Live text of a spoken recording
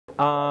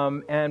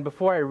And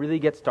before I really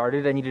get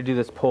started, I need to do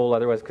this poll,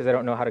 otherwise, because I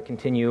don't know how to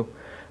continue.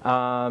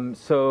 And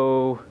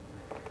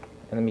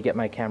let me get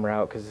my camera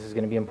out, because this is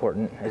going to be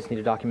important. I just need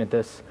to document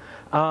this.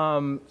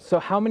 So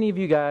how many of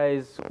you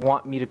guys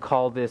want me to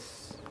call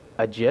this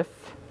a GIF?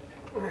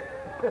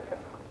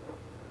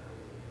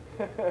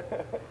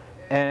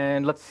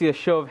 And let's see a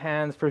show of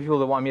hands for people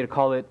that want me to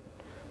call it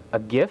a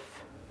GIF.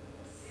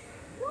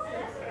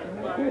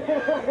 You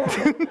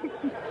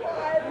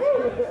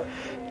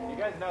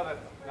guys know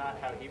that's not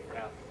how he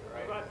pronounced it,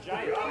 right?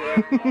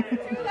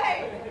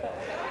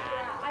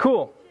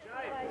 Cool.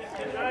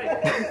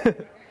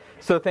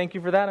 So thank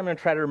you for that. I'm going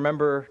to try to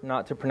remember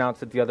not to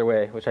pronounce it the other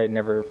way, which I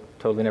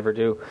totally never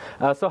do.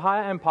 So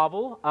hi, I'm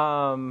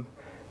Pawel,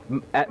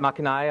 at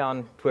Makanai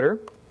on Twitter.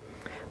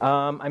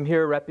 I'm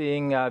here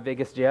repping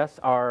Vegas.js,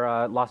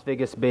 our Las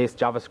Vegas-based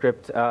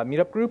JavaScript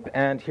meetup group,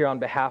 and here on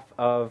behalf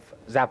of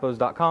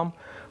Zappos.com,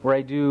 where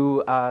I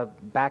do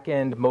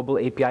back-end mobile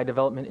API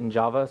development in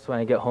Java. So when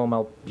I get home,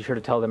 I'll be sure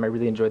to tell them I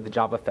really enjoyed the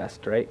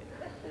JavaFest, right?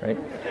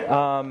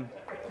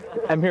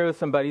 I'm here with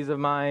some buddies of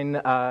mine,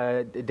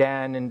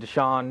 Dan and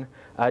Deshaun.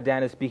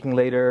 Dan is speaking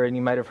later, and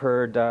you might have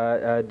heard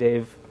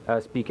Dave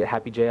speak at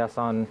Happy.js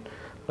on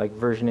like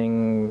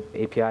versioning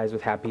APIs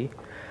with Happy.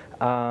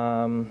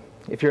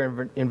 If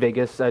you're in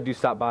Vegas, do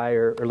stop by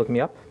or look me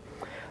up.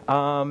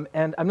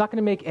 And I'm not going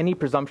to make any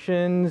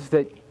presumptions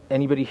that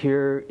anybody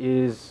here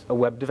is a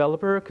web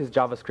developer, because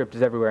JavaScript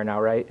is everywhere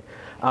now, right?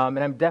 And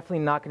I'm definitely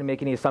not going to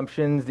make any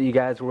assumptions that you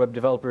guys were web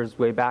developers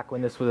way back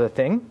when this was a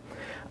thing,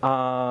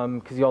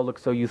 because you all look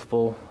so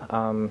youthful.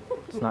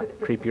 It's not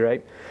creepy,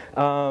 right?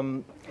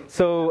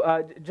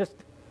 Just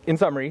in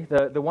summary,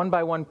 the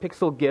one-by-one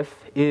pixel GIF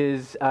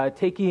is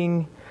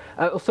taking...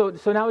 So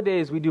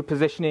nowadays we do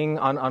positioning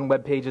on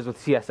web pages with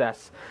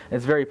CSS.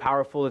 It's very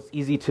powerful. It's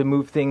easy to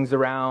move things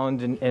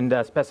around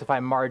and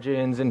specify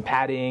margins and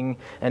padding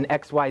and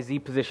X, Y, Z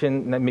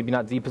position. Maybe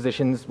not Z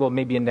positions. Well,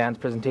 maybe in Dan's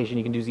presentation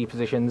you can do Z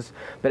positions,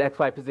 but X,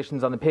 Y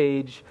positions on the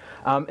page.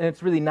 And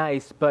it's really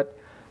nice. But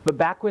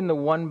back when the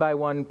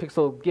one-by-one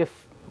pixel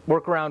GIF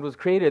workaround was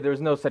created, there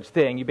was no such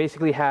thing. You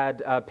basically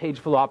had page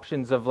full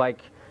options of like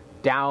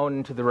down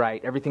and to the right.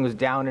 Everything was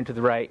down and to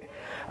the right.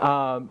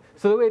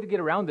 So the way to get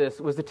around this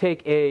was to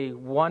take a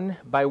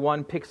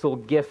one-by-one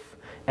pixel GIF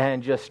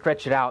and just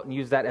stretch it out and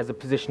use that as a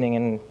positioning.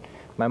 And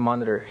my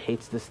monitor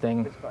hates this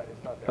thing. It's fine.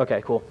 It's not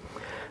okay, cool.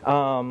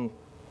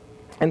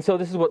 And so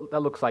this is what that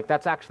looks like.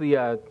 That's actually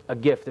a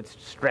GIF that's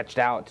stretched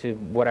out to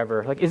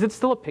whatever. Like, is it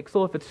still a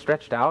pixel if it's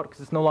stretched out?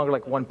 Because it's no longer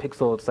like one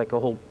pixel. It's like a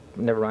whole.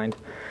 Never mind.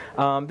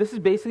 This is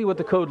basically what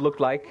the code looked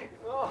like.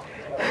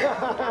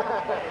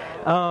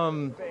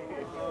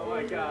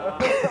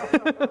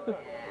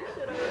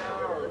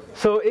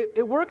 So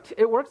it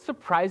worked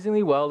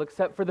surprisingly well,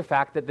 except for the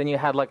fact that then you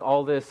had like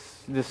all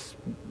these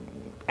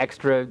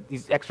extra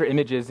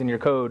images in your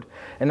code,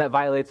 and that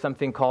violates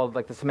something called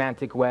like the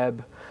Semantic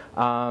Web.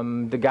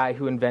 The guy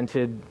who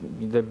invented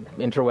the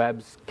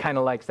interwebs kind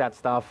of likes that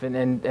stuff,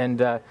 and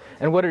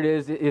what it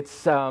is,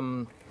 it's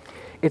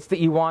that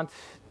you want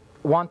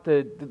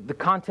the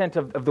content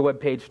of the web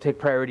page to take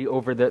priority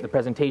over the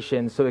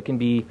presentation, so it can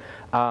be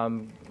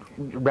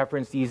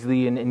referenced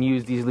easily and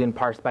used easily and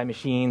parsed by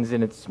machines,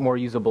 and it's more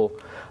usable.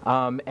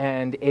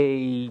 And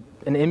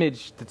an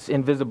image that's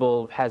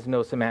invisible has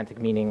no semantic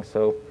meaning,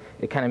 so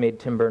it kind of made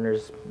Tim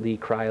Berners-Lee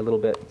cry a little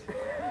bit.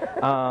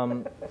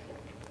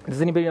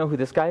 Does anybody know who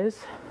this guy is?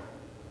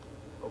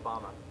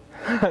 Obama.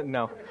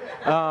 No.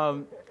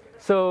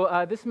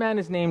 This man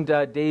is named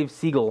Dave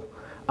Siegel,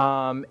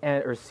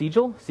 or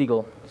Siegel?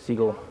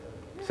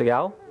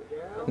 Segal?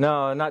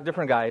 No, not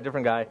different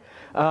guy.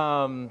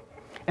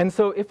 And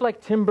so if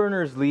like Tim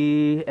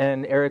Berners-Lee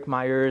and Eric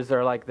Myers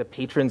are like the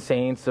patron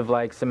saints of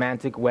like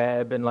semantic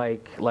web and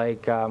like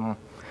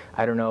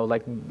I don't know,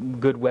 like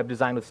good web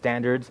design with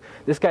standards,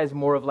 this guy's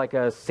more of like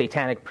a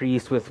satanic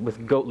priest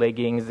with goat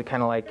leggings that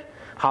kind of like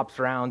hops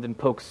around and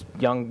pokes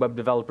young web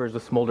developers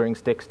with smoldering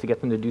sticks to get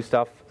them to do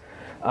stuff.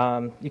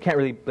 You can't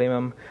really blame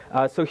him.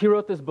 So he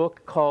wrote this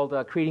book called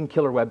Creating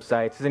Killer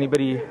Websites. Has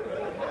anybody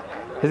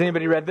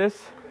read this?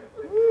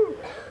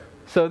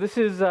 So this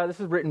is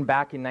written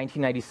back in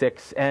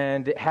 1996,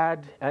 and it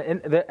had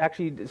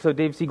so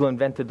Dave Siegel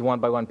invented the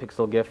one-by-one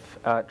pixel GIF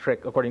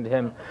trick, according to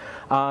him,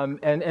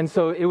 and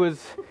so it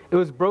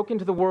was broken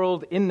to the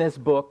world in this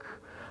book.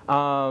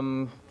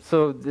 So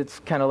it's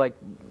kind of like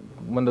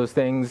one of those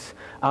things,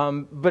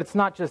 but it's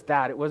not just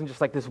that. It wasn't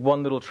just like this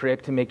one little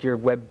trick to make your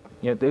web.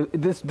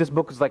 This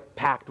book is like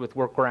packed with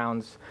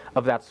workarounds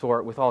of that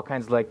sort, with all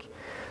kinds of like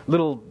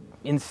little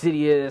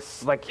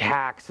insidious like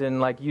hacks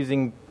and like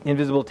using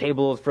invisible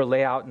tables for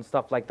layout and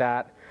stuff like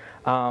that.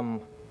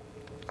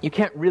 You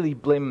can't really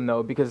blame him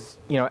though, because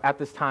at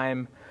this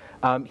time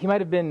he might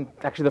have been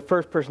actually the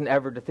first person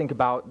ever to think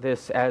about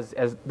this as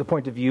the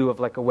point of view of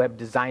like a web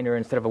designer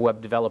instead of a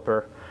web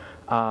developer.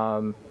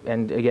 And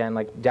again,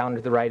 like down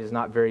to the right is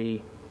not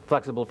very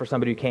flexible for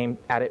somebody who came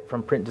at it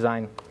from print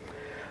design.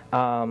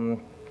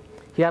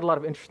 he had a lot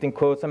of interesting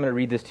quotes. I'm going to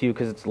read this to you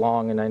because it's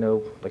long and I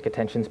know like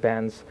attention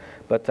spans.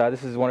 But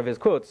this is one of his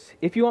quotes.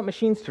 If you want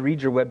machines to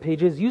read your web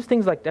pages, use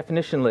things like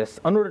definition lists,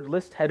 unordered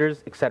list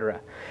headers,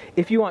 etc.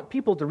 If you want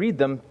people to read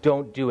them,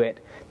 don't do it.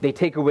 They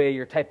take away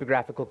your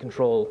typographical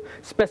control.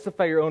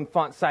 Specify your own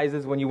font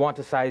sizes when you want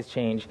a size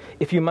change.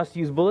 If you must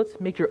use bullets,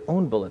 make your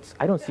own bullets.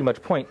 I don't see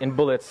much point in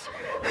bullets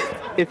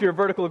if your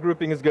vertical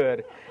grouping is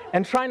good.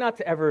 And try not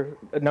to ever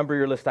number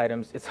your list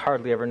items. It's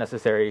hardly ever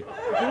necessary.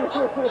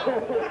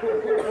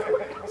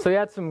 So he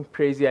had some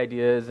crazy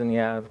ideas, and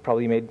yeah,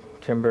 probably made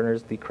Tim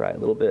Berners-Lee cry a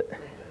little bit.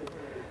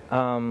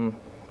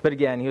 But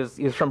again, he was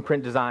from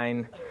print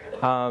design,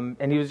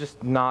 and he was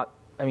just not,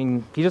 I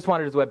mean, he just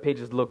wanted his web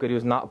pages to look good. He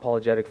was not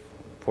apologetic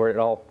for it at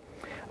all.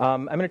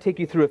 I'm going to take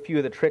you through a few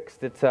of the tricks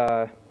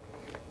that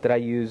I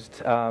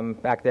used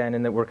back then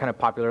and that were kind of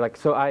popular. Like,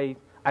 so I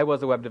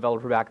was a web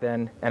developer back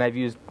then, and I've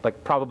used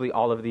like probably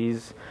all of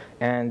these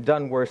and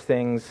done worse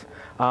things.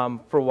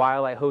 For a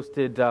while, I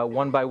hosted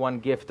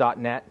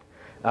 1x1gif.net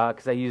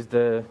because I used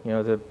the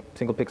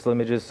single pixel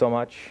images so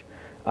much.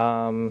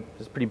 I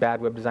was a pretty bad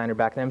web designer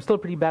back then. I'm still a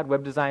pretty bad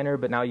web designer,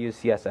 but now I use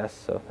CSS,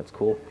 so that's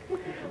cool.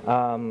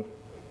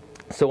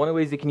 So one of the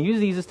ways you can use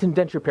these is to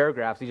indenture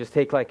paragraphs. You just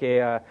take like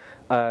a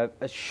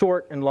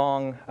short and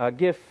long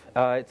GIF.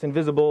 It's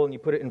invisible, and you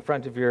put it in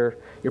front of your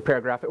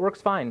paragraph. It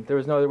works fine. There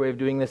was no other way of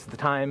doing this at the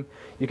time.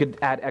 You could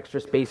add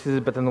extra spaces,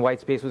 but then the white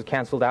space was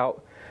canceled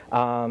out.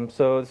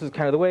 So this is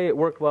kind of the way it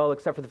worked well,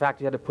 except for the fact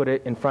you had to put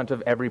it in front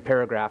of every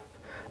paragraph.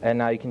 And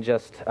now you can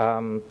just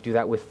do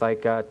that with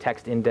like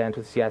text indent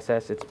with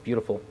CSS. It's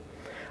beautiful.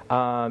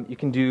 You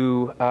can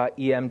do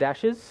EM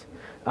dashes.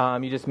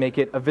 You just make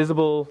it a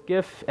visible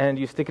GIF and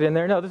you stick it in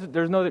there. No,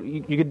 there's no.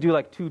 You could do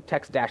like 2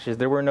 text dashes.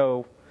 There wasn't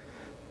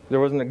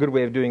a good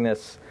way of doing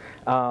this.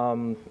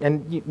 So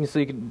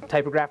you can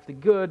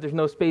typographically good. There's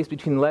no space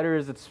between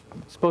letters. It's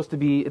supposed to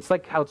be. It's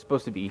like how it's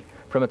supposed to be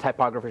from a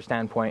typographer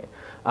standpoint.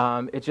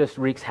 It just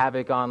wreaks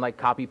havoc on like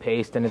copy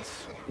paste, and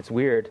it's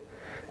weird.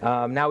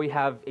 Now we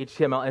have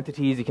HTML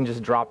entities you can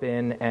just drop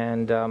in,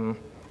 and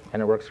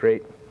it works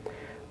great.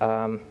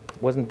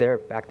 Wasn't there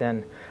back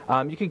then.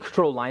 You can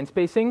control line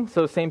spacing,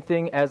 so same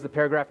thing as the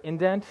paragraph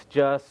indent,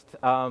 just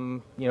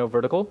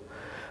vertical.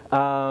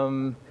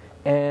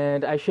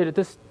 And I should at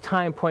this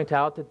time point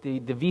out that the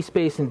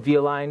V-space and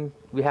V-align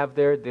we have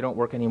there, they don't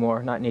work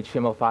anymore, not in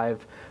HTML5,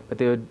 but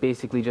they would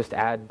basically just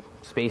add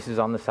spaces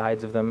on the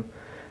sides of them.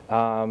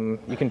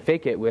 You can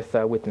fake it with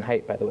width and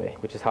height, by the way,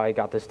 which is how I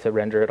got this to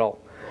render at all.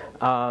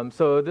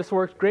 So this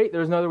worked great.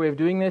 There's another way of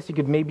doing this. You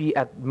could maybe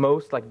at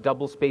most like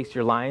double space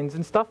your lines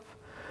and stuff.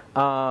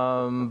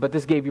 But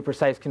this gave you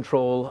precise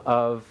control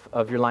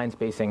of your line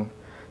spacing.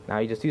 Now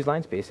you just use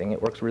line spacing.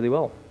 It works really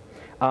well.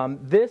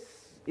 This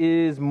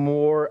is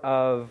more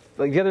of,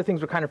 like the other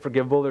things were kind of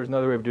forgivable. There's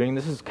another way of doing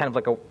this. This is kind of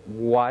like a,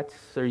 what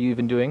are you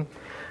even doing?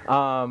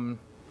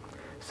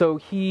 So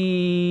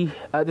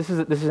this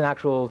is an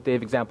actual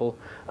Dave example.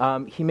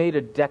 He made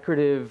a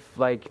decorative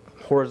like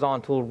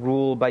horizontal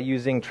rule by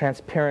using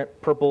transparent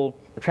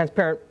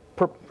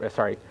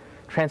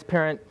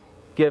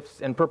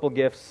GIFs and purple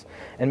GIFs,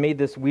 and made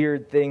this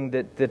weird thing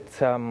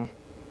that I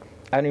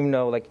don't even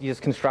know, like you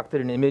just constructed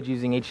an image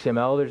using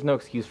HTML. There's no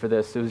excuse for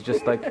this. It was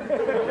just like,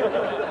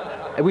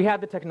 we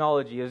had the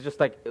technology. It was just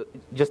like,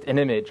 just an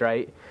image,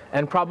 right?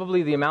 And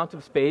probably the amount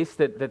of space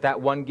that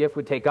one GIF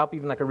would take up,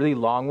 even like a really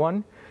long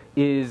one,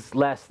 is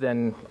less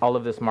than all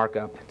of this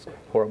markup. It's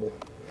horrible.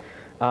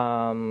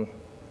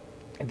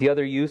 The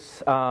other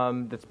use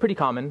that's pretty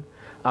common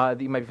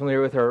that you might be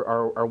familiar with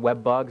are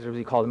web bugs, or as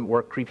we call them,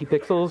 or creepy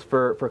pixels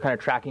for kind of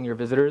tracking your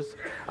visitors.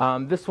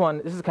 This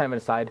is kind of an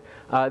aside.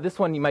 This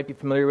one you might be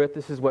familiar with.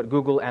 This is what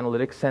Google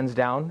Analytics sends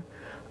down,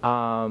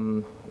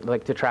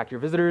 like to track your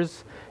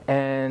visitors.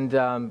 And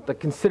but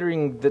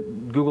considering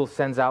that Google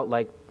sends out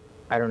like,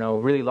 I don't know,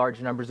 really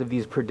large numbers of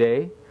these per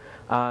day,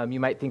 you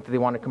might think that they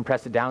want to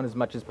compress it down as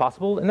much as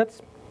possible, and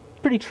that's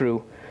pretty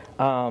true.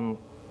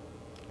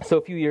 So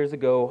a few years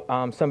ago,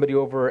 somebody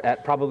over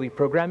at Probably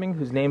Programming,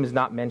 whose name is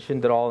not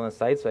mentioned at all on the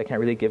site, so I can't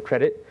really give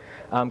credit,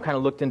 kind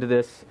of looked into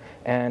this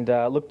and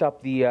looked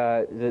up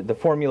the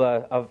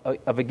formula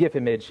of a GIF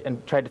image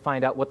and tried to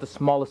find out what the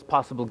smallest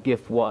possible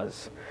GIF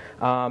was.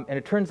 And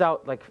it turns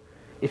out, like,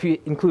 if you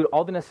include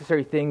all the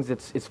necessary things,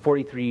 it's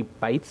 43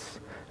 bytes.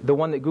 The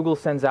one that Google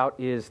sends out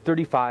is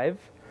 35,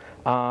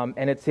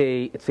 and it's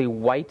a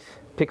white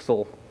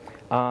pixel.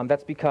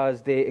 That's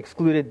because they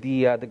excluded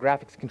the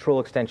graphics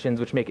control extensions,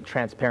 which make it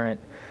transparent.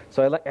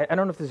 So I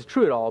don't know if this is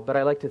true at all, but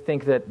I like to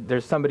think that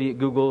there's somebody at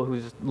Google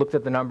who's looked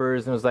at the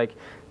numbers and was like,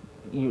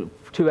 2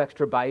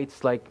 extra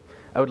bytes. Like,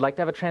 I would like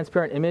to have a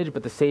transparent image,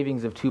 but the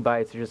savings of 2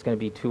 bytes are just going to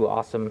be too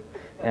awesome.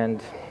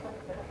 And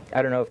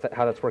I don't know if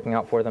how that's working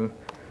out for them,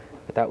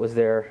 but that was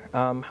there.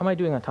 How am I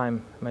doing on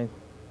time? Am I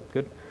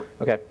good?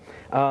 Okay.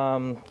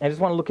 I just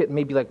want to look at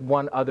maybe like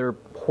one other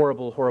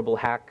horrible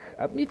hack.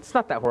 It's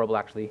not that horrible,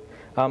 actually.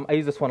 I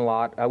use this one a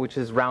lot, which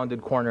is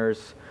rounded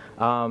corners.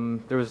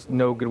 There was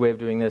no good way of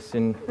doing this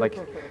in like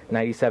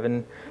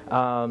 97.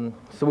 So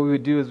what we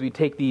would do is we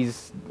take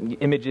these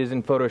images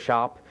in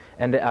Photoshop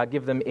and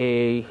give them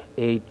a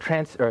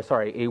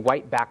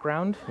white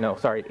background. No,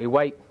 sorry, a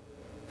white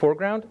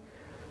foreground.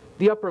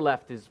 The upper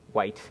left is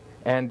white,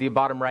 and the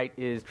bottom right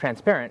is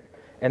transparent.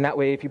 And that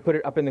way, if you put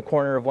it up in the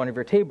corner of one of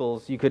your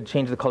tables, you could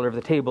change the color of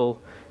the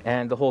table,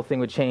 and the whole thing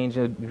would change,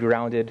 and it would be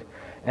rounded.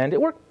 And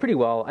it worked pretty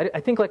well. I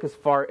think like as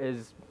far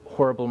as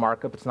horrible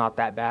markup, it's not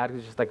that bad.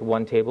 It's just like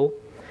one table.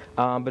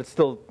 But it's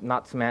still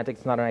not semantic.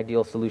 It's not an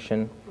ideal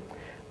solution.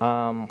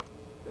 And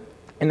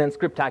then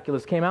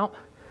Scriptaculous came out.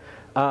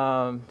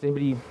 Does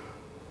anybody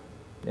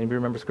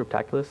remember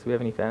Scriptaculous? Do we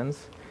have any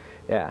fans?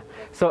 Yeah.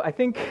 So I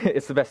think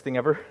it's the best thing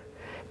ever.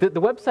 The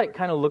website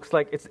kind of looks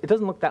like, it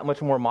doesn't look that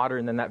much more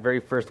modern than that very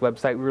first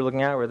website we were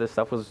looking at where this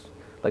stuff was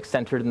like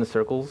centered in the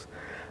circles.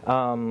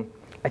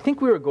 I think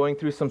we were going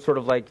through some sort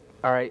of like,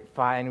 all right,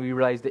 fine, we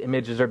realized the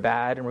images are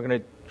bad and we're going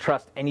to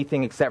trust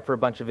anything except for a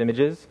bunch of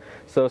images.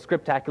 So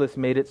Scriptaculous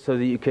made it so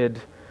that you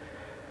could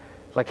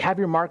like have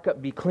your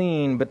markup be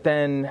clean, but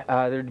then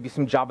there'd be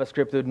some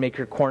JavaScript that would make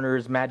your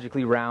corners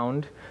magically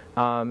round.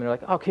 And they're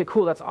like, okay,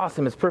 cool, that's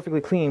awesome, it's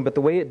perfectly clean. But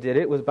the way it did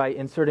it was by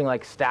inserting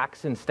like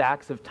stacks and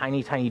stacks of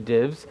tiny, tiny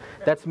divs.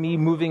 That's me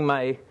moving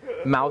my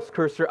mouse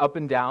cursor up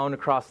and down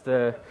across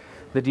the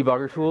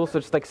debugger tool. So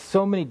it's like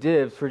so many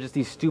divs for just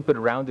these stupid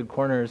rounded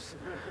corners.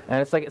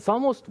 And it's like, it's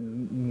almost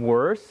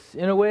worse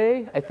in a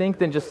way, I think,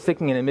 than just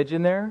sticking an image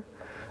in there.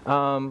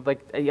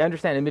 Like, I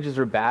understand images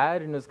are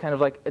bad, and it's kind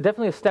of like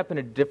definitely a step in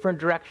a different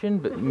direction,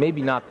 but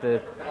maybe not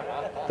the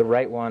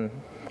right one.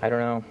 I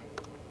don't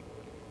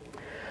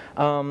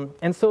know.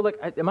 And so, like,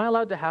 am I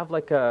allowed to have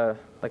like a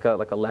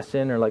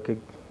lesson or like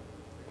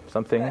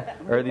something,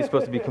 or are these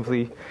supposed to be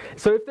complete?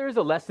 So if there's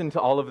a lesson to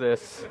all of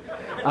this,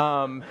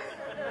 I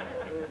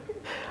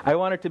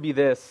want it to be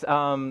this.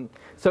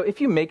 So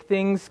if you make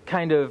things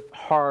kind of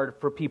hard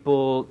for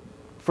people.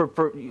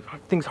 For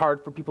things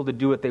hard for people to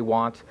do what they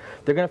want,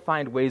 they're going to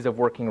find ways of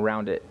working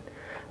around it.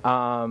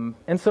 And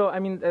so, I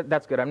mean,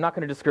 that's good. I'm not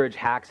going to discourage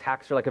hacks.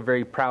 Hacks are like a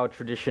very proud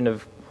tradition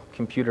of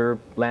computer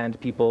land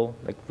people.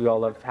 Like, we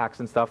all love hacks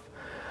and stuff.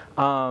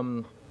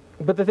 But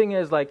the thing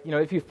is, like,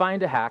 if you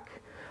find a hack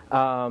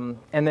and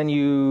then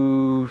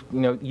you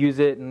use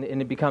it and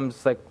it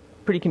becomes like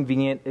pretty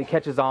convenient, it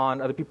catches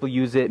on, other people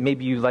use it,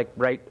 maybe you like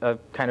write a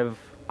kind of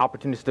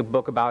opportunistic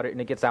book about it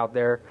and it gets out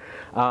there,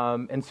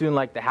 and soon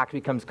like the hack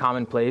becomes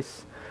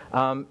commonplace,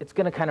 it's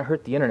going to kind of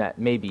hurt the internet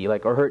maybe,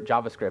 like, or hurt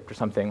JavaScript or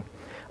something.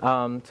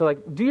 So like,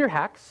 do your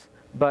hacks,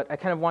 but I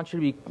kind of want you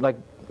to be like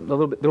a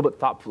little bit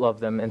thoughtful of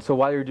them. And so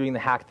while you're doing the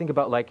hack, think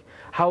about like,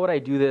 how would I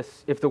do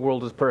this if the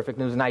world was perfect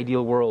and it was an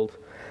ideal world?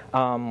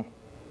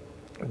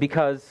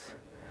 Because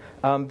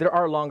there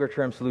are longer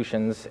term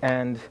solutions,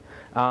 and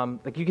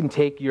like you can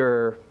take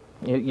your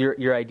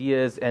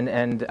ideas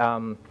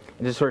and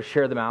just sort of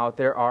share them out.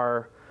 There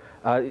are,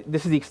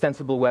 this is the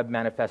Extensible Web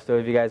Manifesto.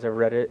 Have you guys ever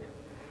read it?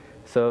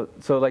 So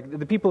like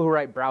the people who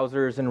write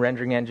browsers and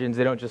rendering engines,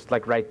 they don't just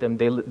like write them.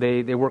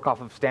 They work off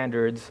of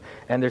standards,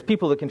 and there's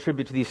people that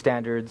contribute to these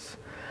standards.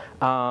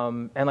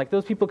 And like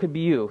those people could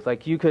be you.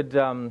 Like you could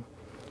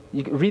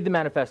read the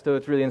manifesto.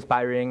 It's really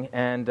inspiring,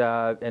 and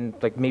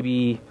like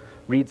maybe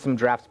read some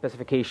draft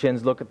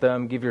specifications, look at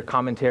them, give your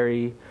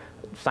commentary,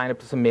 sign up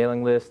to some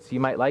mailing lists. You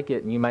might like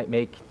it, and you might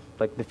make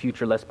like the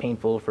future less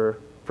painful for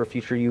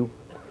future you.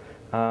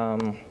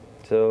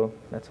 So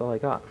that's all I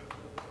got.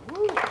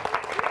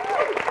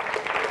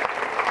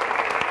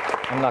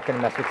 I'm not going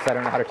to mess with this. I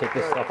don't know how to take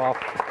this stuff off.